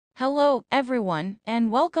Hello, everyone,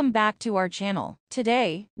 and welcome back to our channel.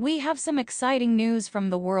 Today, we have some exciting news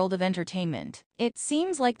from the world of entertainment. It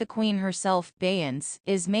seems like the queen herself, Beyonce,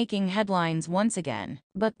 is making headlines once again.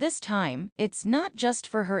 But this time, it's not just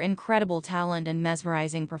for her incredible talent and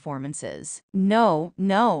mesmerizing performances.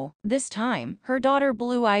 No. This time, her daughter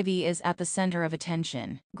Blue Ivy is at the center of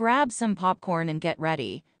attention. Grab some popcorn and get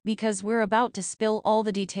ready, because we're about to spill all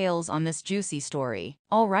the details on this juicy story.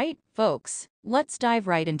 Alright, folks, let's dive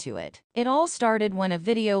right into it. It all started when a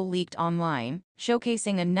video leaked online,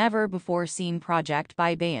 showcasing a never-before-seen project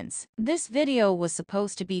by Beyonce. This video was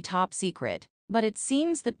supposed to be top secret, but it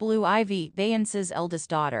seems that Blue Ivy, Beyonce's eldest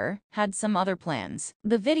daughter, had some other plans.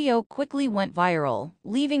 The video quickly went viral,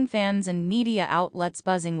 leaving fans and media outlets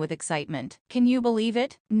buzzing with excitement. Can you believe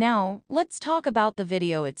it? Now, let's talk about the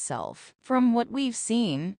video itself. From what we've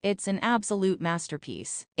seen, it's an absolute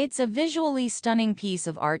masterpiece. It's a visually stunning piece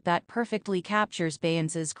of art that perfectly captures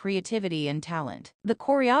Beyonce's creativity and talent. The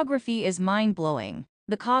choreography is mind-blowing,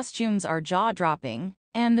 the costumes are jaw-dropping,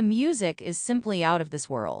 and the music is simply out of this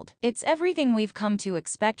world. It's everything we've come to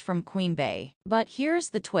expect from Queen Bey. But here's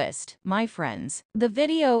the twist, my friends. The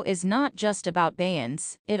video is not just about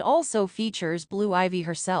Beyonce, it also features Blue Ivy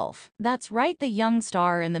herself. That's right, the young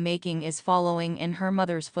star in the making is following in her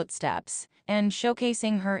mother's footsteps and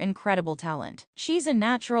showcasing her incredible talent. She's a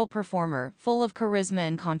natural performer, full of charisma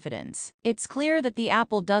and confidence. It's clear that the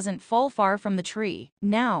apple doesn't fall far from the tree.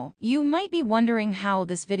 Now, you might be wondering how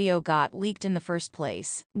this video got leaked in the first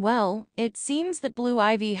place. Well, it seems that Blue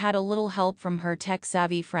Ivy had a little help from her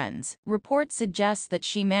tech-savvy friends. Reports suggest that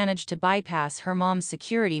she managed to bypass her mom's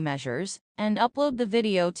security measures and upload the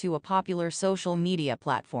video to a popular social media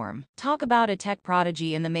platform. Talk about a tech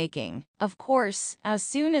prodigy in the making. Of course, as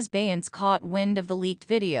soon as Beyonce caught wind of the leaked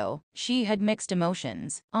video, she had mixed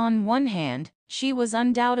emotions. On one hand, she was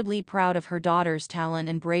undoubtedly proud of her daughter's talent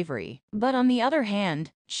and bravery. But on the other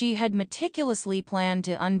hand, she had meticulously planned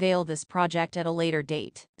to unveil this project at a later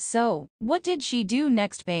date. So, what did she do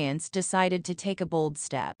next? Beyonce decided to take a bold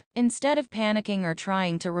step. Instead of panicking or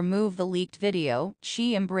trying to remove the leaked video,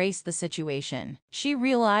 she embraced the situation. She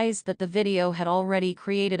realized that the video had already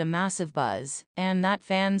created a massive buzz, and that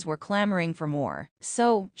fans were clamoring for more.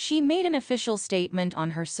 So, she made an official statement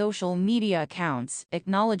on her social media accounts,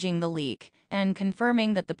 acknowledging the leak and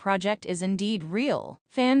confirming that the project is indeed real.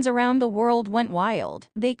 Fans around the world went wild.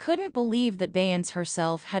 They couldn't believe that Beyonce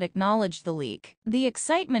herself had acknowledged the leak. The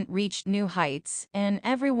excitement reached new heights, and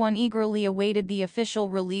everyone eagerly awaited the official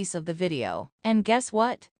release of the video. And guess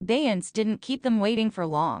what? Beyonce didn't keep them waiting for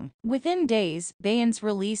long. Within days, Beyonce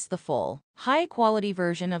released the full, high-quality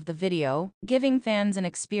version of the video, giving fans an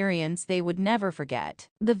experience they would never forget.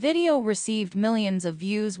 The video received millions of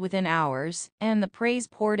views within hours, and the praise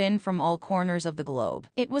poured in from all corners of the globe.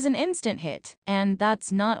 It was an instant hit. And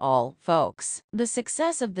that's not all, folks. The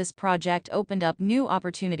success of this project opened up new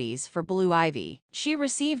opportunities for Blue Ivy. She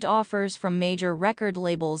received offers from major record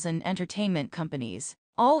labels and entertainment companies,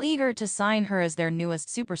 all eager to sign her as their newest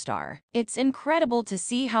superstar. It's incredible to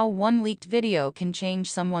see how one leaked video can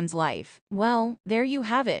change someone's life. Well, there you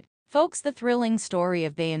have it, folks, the thrilling story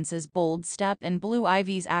of Beyonce's bold step and Blue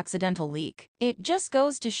Ivy's accidental leak. It just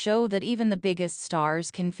goes to show that even the biggest stars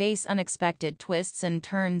can face unexpected twists and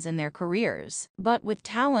turns in their careers. But with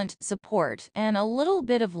talent, support, and a little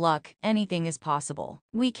bit of luck, anything is possible.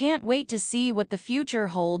 We can't wait to see what the future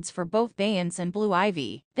holds for both Beyonce and Blue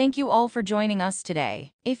Ivy. Thank you all for joining us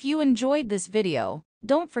today. If you enjoyed this video,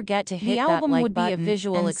 don't forget to hit that like button. The album would be a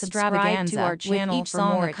visual extravaganza to our channel with each song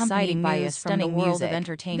for more exciting by a stunning world of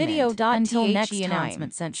entertainment. Until next time,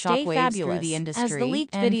 announcement sent shockwaves through the industry, as the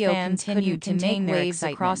leaked video continued to make waves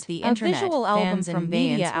across the internet. A visual album from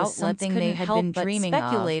media outlets something they had been dreaming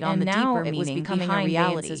of, and now it was becoming a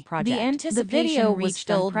reality. The anticipation reached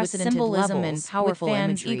unprecedented levels, powerful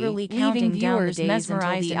imagery, eagerly counting viewers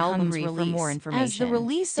mesmerized and hungry for more information. As the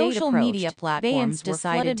release social media platforms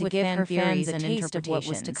decided to give her fans a taste of what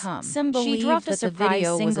was to come. She dropped a surprise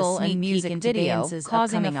single and music video,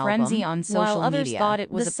 causing a frenzy on social media. While others thought it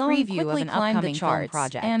was a preview of an upcoming film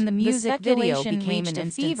project, and the music video became an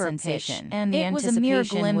instant sensation. And it was a mere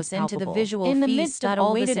glimpse into the visual feast that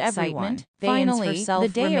awaited everyone. Finally, the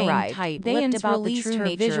day arrived. Beyonce released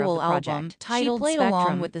her visual album titled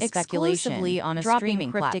Spectrum with the exclusively on a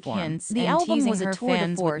streaming platform. The album was a tour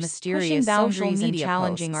de force, mysterious boundaries and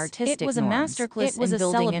challenging artistic norms. It was a masterclass in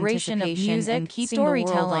building celebration of music and keeping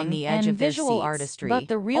storytelling and visual artistry. But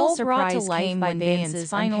the real surprise came when Beyonce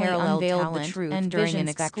finally unveiled the truth and during an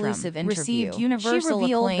exclusive interview. Received universal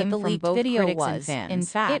acclaim that the leaked video was, in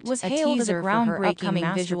fact, it was hailed as a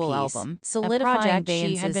groundbreaking visual album, solidifying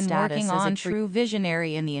she had been working on true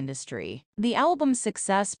visionary in the industry. The album's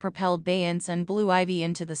success propelled Beyonce and Blue Ivy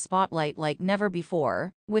into the spotlight like never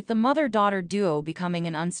before, with the mother-daughter duo becoming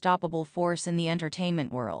an unstoppable force in the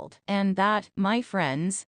entertainment world. And that, my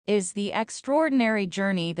friends, is the extraordinary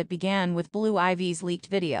journey that began with Blue Ivy's leaked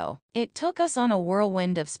video. It took us on a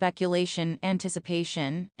whirlwind of speculation,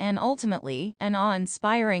 anticipation, and ultimately, an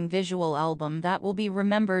awe-inspiring visual album that will be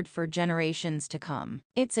remembered for generations to come.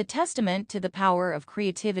 It's a testament to the power of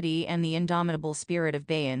creativity and the indomitable spirit of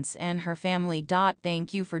Beyonce and her family.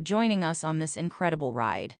 Thank you for joining us on this incredible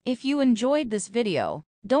ride. If you enjoyed this video,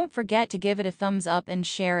 don't forget to give it a thumbs up and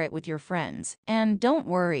share it with your friends. And don't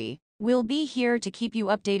worry, we'll be here to keep you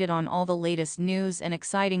updated on all the latest news and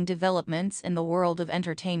exciting developments in the world of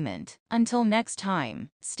entertainment. Until next time,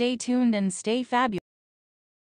 stay tuned and stay fabulous.